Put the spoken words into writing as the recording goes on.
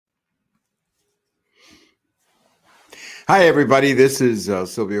Hi, everybody. This is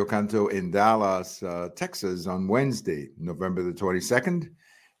Silvio Canto in Dallas, Texas on Wednesday, November the 22nd.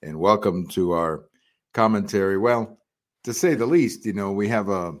 And welcome to our commentary. Well, to say the least, we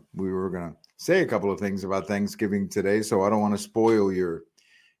were going to say a couple of things about Thanksgiving today, so I don't want to spoil your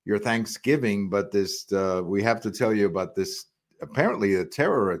Thanksgiving, but we have to tell you about this, apparently a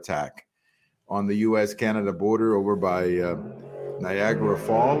terror attack on the U.S.-Canada border over by Niagara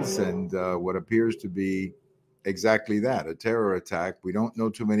Falls, and what appears to be exactly that, a terror attack. We don't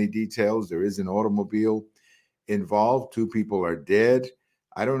know too many details. There is an automobile involved. 2 people are dead.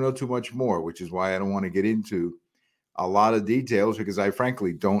 I don't know too much more, which is why I don't want to get into a lot of details because I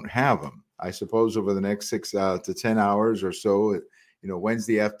frankly don't have them. I suppose over the next 6 to 10 hours or so,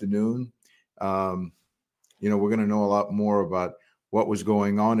 Wednesday afternoon, we're going to know a lot more about what was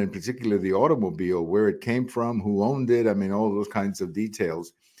going on, in particular the automobile, where it came from, who owned it. I mean, all those kinds of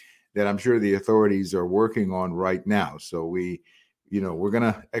details that I'm sure the authorities are working on right now. So we're going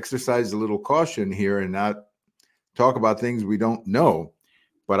to exercise a little caution here and not talk about things we don't know.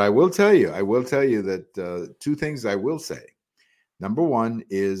 But I will tell you that 2 things I will say. Number one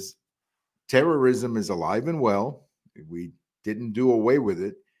is terrorism is alive and well. We didn't do away with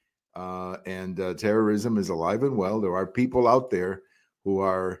it. And terrorism is alive and well. There are people out there who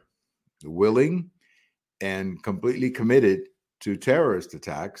are willing and completely committed to terrorist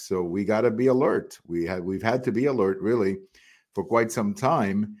attacks. So we got to be alert. We've had to be alert really for quite some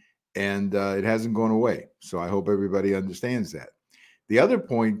time, and it hasn't gone away. So I hope everybody understands that. The other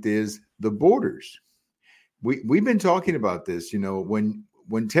point is the borders. We've been talking about this.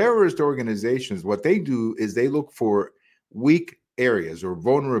 When terrorist organizations, what they do is they look for weak areas or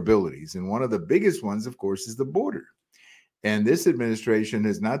vulnerabilities. And one of the biggest ones, of course, is the border. And this administration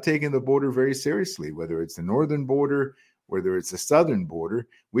has not taken the border very seriously, whether it's the northern border, whether it's the southern border.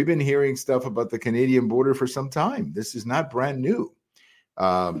 We've been hearing stuff about the Canadian border for some time. This is not brand new.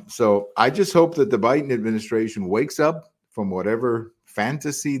 So I just hope that the Biden administration wakes up from whatever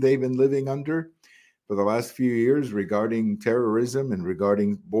fantasy they've been living under for the last few years regarding terrorism and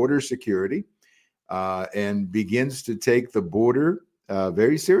regarding border security, and begins to take the border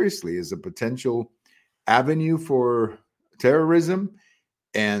very seriously as a potential avenue for terrorism.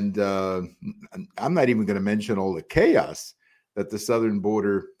 And I'm not even going to mention all the chaos that the southern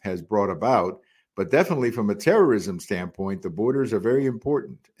border has brought about. But definitely from a terrorism standpoint, the borders are very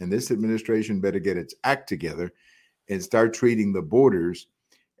important. And this administration better get its act together and start treating the borders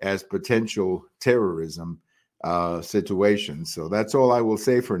as potential terrorism situations. So that's all I will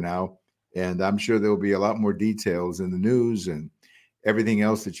say for now. And I'm sure there'll be a lot more details in the news and everything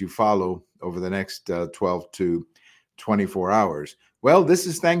else that you follow over the next 12 to 24 hours. Well, this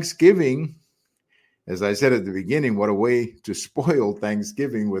is Thanksgiving. As I said at the beginning, what a way to spoil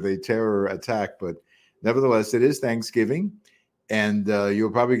Thanksgiving with a terror attack. But nevertheless, it is Thanksgiving. And you're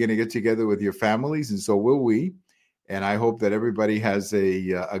probably going to get together with your families, and so will we. And I hope that everybody has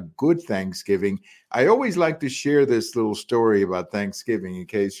a good Thanksgiving. I always like to share this little story about Thanksgiving in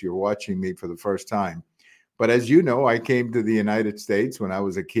case you're watching me for the first time. But as you know, I came to the United States when I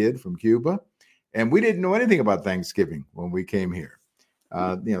was a kid from Cuba, and we didn't know anything about Thanksgiving when we came here.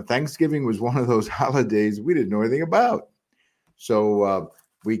 Thanksgiving was one of those holidays we didn't know anything about. So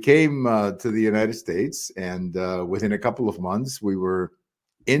we came to the United States, and within a couple of months, we were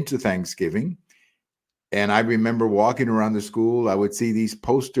into Thanksgiving. And I remember walking around the school, I would see these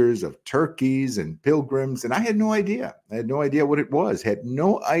posters of turkeys and pilgrims, and I had no idea. I had no idea what it was, had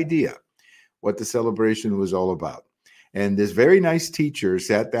no idea what the celebration was all about. And this very nice teacher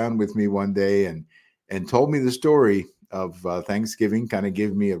sat down with me one day and told me the story of Thanksgiving, kind of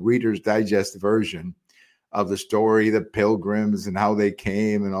gave me a Reader's Digest version of the story, the pilgrims and how they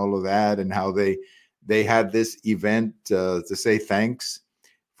came and all of that, and how they had this event to say thanks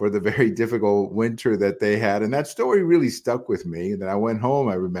for the very difficult winter that they had. And that story really stuck with me. And then I went home,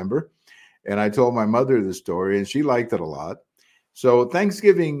 I remember, and I told my mother the story, and she liked it a lot. So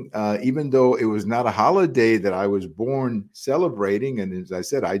Thanksgiving, even though it was not a holiday that I was born celebrating, and as I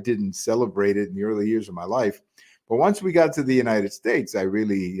said, I didn't celebrate it in the early years of my life, but once we got to the United States, I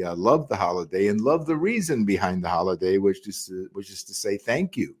really loved the holiday and loved the reason behind the holiday, which is to say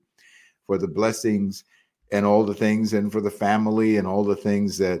thank you for the blessings and all the things, and for the family and all the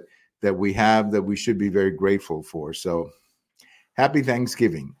things that we have that we should be very grateful for. So happy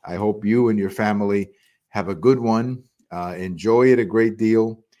Thanksgiving. I hope you and your family have a good one. Enjoy it a great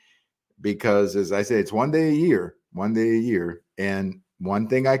deal, because as I say, it's one day a year. And one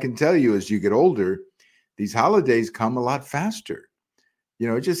thing I can tell you, as you get older, these holidays come a lot faster.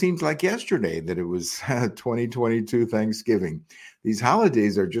 It just seems like yesterday that it was 2022 Thanksgiving. These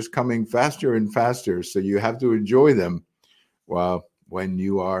holidays are just coming faster and faster, so you have to enjoy them Well, when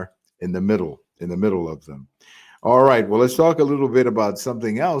you are in the middle of them. All right. Well, let's talk a little bit about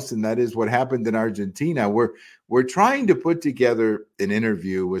something else, and that is what happened in Argentina. We're trying to put together an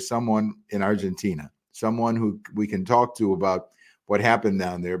interview with someone in Argentina, someone who we can talk to about what happened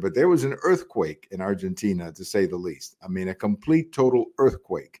down there. But there was an earthquake in Argentina, to say the least. I mean, a complete, total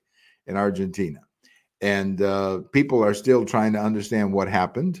earthquake in Argentina. And people are still trying to understand what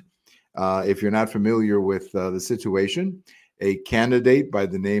happened. If you're not familiar with the situation, a candidate by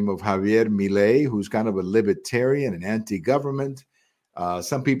the name of Javier Milei, who's kind of a libertarian and anti-government.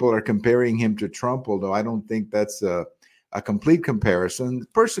 Some people are comparing him to Trump, although I don't think that's a complete comparison.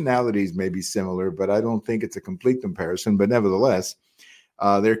 Personalities may be similar, but I don't think it's a complete comparison. But nevertheless,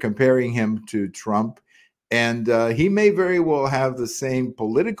 they're comparing him to Trump. And he may very well have the same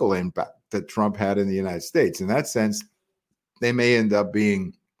political impact that Trump had in the United States. In that sense, they may end up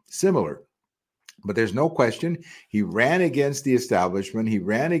being similar. But there's no question he ran against the establishment. He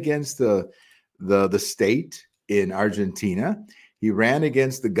ran against the state in Argentina. He ran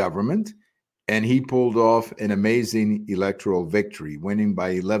against the government, and he pulled off an amazing electoral victory, winning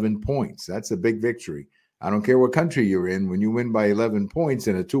by 11 points. That's a big victory. I don't care what country you're in. When you win by 11 points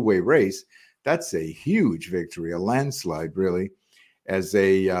in a two-way race, that's a huge victory, a landslide, really, as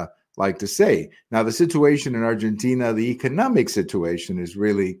they like to say. Now, the situation in Argentina, the economic situation is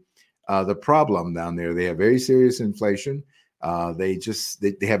really the problem down there. They have very serious inflation. They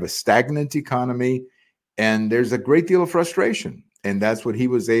have a stagnant economy, and there's a great deal of frustration. And that's what he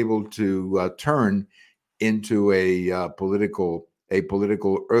was able to turn into a political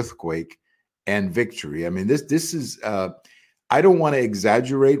earthquake and victory. I mean, this is. I don't want to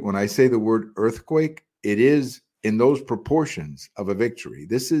exaggerate when I say the word earthquake. It is in those proportions of a victory.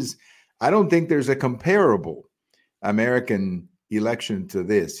 This is. I don't think there's a comparable American election to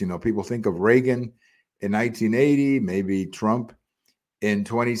this. You know, people think of Reagan in 1980, maybe Trump in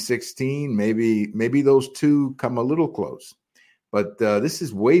 2016, maybe those two come a little close. But this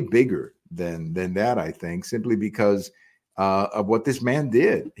is way bigger than that, I think, simply because of what this man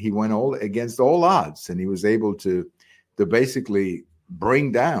did. He went against all odds, and he was able to basically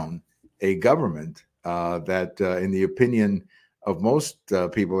bring down a government that, in the opinion of most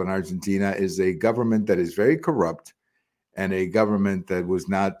people in Argentina, is a government that is very corrupt and a government that was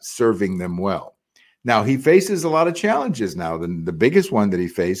not serving them well. Now, he faces a lot of challenges now. The biggest one that he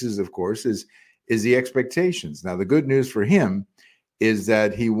faces, of course, is the expectations. Now, the good news for him is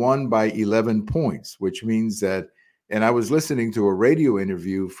that he won by 11 points, which means that, and I was listening to a radio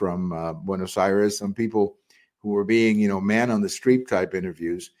interview from Buenos Aires, some people who were being, man on the street type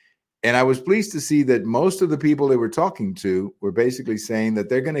interviews. And I was pleased to see that most of the people they were talking to were basically saying that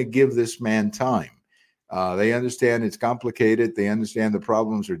they're going to give this man time. They understand it's complicated. They understand the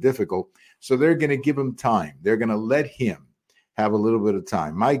problems are difficult. So they're going to give him time. They're going to let him have a little bit of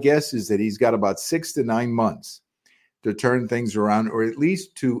time. My guess is that he's got about 6 to 9 months to turn things around, or at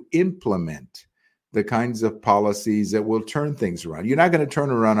least to implement the kinds of policies that will turn things around. You're not going to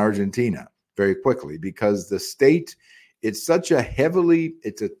turn around Argentina very quickly because the state, it's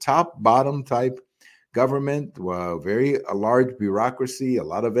a top-bottom type government, a large bureaucracy, a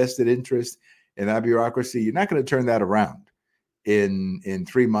lot of vested interest in that bureaucracy. You're not going to turn that around in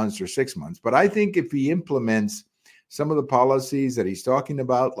 3 months or 6 months. But I think if he implements some of the policies that he's talking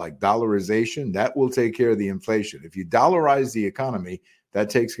about, like dollarization, that will take care of the inflation. If you dollarize the economy, that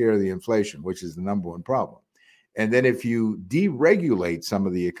takes care of the inflation, which is the number one problem. And then if you deregulate some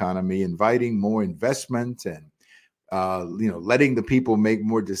of the economy, inviting more investment and letting the people make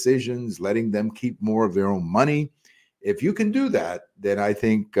more decisions, letting them keep more of their own money, if you can do that, then I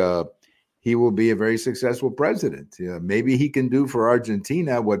think he will be a very successful president. Maybe he can do for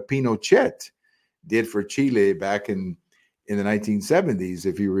Argentina what Pinochet did for Chile back in the 1970s.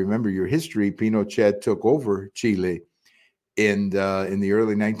 If you remember your history, Pinochet took over Chile in the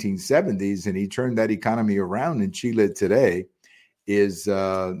early 1970s, and he turned that economy around. And Chile today is,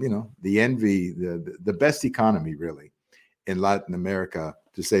 the envy, the best economy really in Latin America,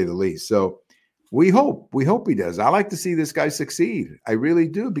 to say the least. So we hope he does. I like to see this guy succeed. I really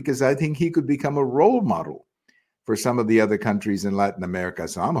do, because I think he could become a role model for some of the other countries in Latin America.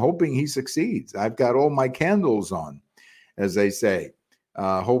 So I'm hoping he succeeds. I've got all my candles on, as they say,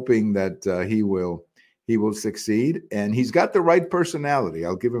 hoping that he will succeed. And he's got the right personality.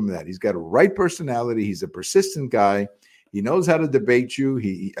 I'll give him that. He's got a right personality. He's a persistent guy. He knows how to debate you.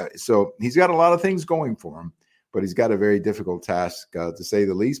 So he's got a lot of things going for him, but he's got a very difficult task, to say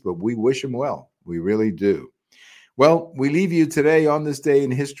the least. But we wish him well. We really do. Well, we leave you today on this day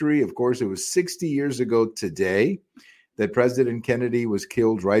in history. Of course, it was 60 years ago today that President Kennedy was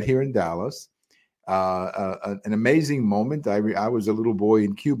killed right here in Dallas. an amazing moment. I was a little boy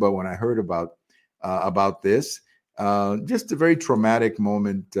in Cuba when I heard about this. Just a very traumatic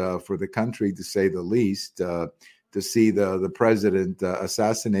moment for the country, to say the least. To see the president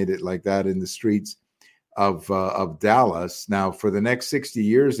assassinated like that in the streets of Dallas. Now, for the next 60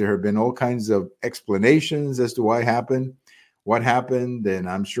 years, there have been all kinds of explanations as to what happened, and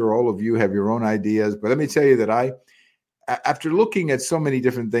I'm sure all of you have your own ideas. But let me tell you that after looking at so many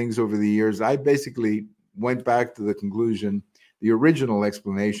different things over the years, I basically went back to the conclusion, the original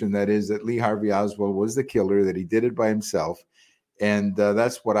explanation, that is that Lee Harvey Oswald was the killer, that he did it by himself, and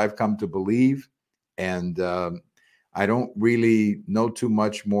that's what I've come to believe. And I don't really know too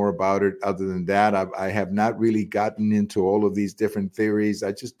much more about it other than that. I have not really gotten into all of these different theories.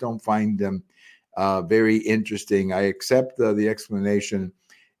 I just don't find them very interesting. I accept the explanation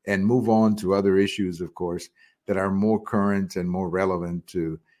and move on to other issues, of course, that are more current and more relevant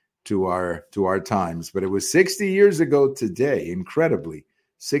to our times. But it was 60 years ago today, incredibly,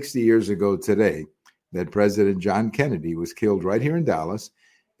 60 years ago today, that President John Kennedy was killed right here in Dallas.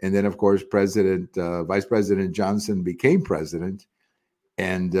 And then, of course, Vice President Johnson became president.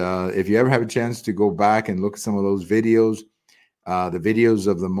 And if you ever have a chance to go back and look at some of those videos, the videos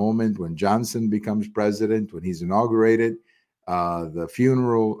of the moment when Johnson becomes president, when he's inaugurated, the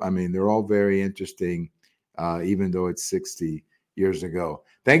funeral, I mean, they're all very interesting, even though it's 60 years ago.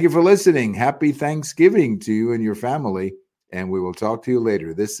 Thank you for listening. Happy Thanksgiving to you and your family. And we will talk to you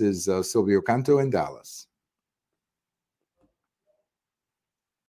later. This is Silvio Canto in Dallas.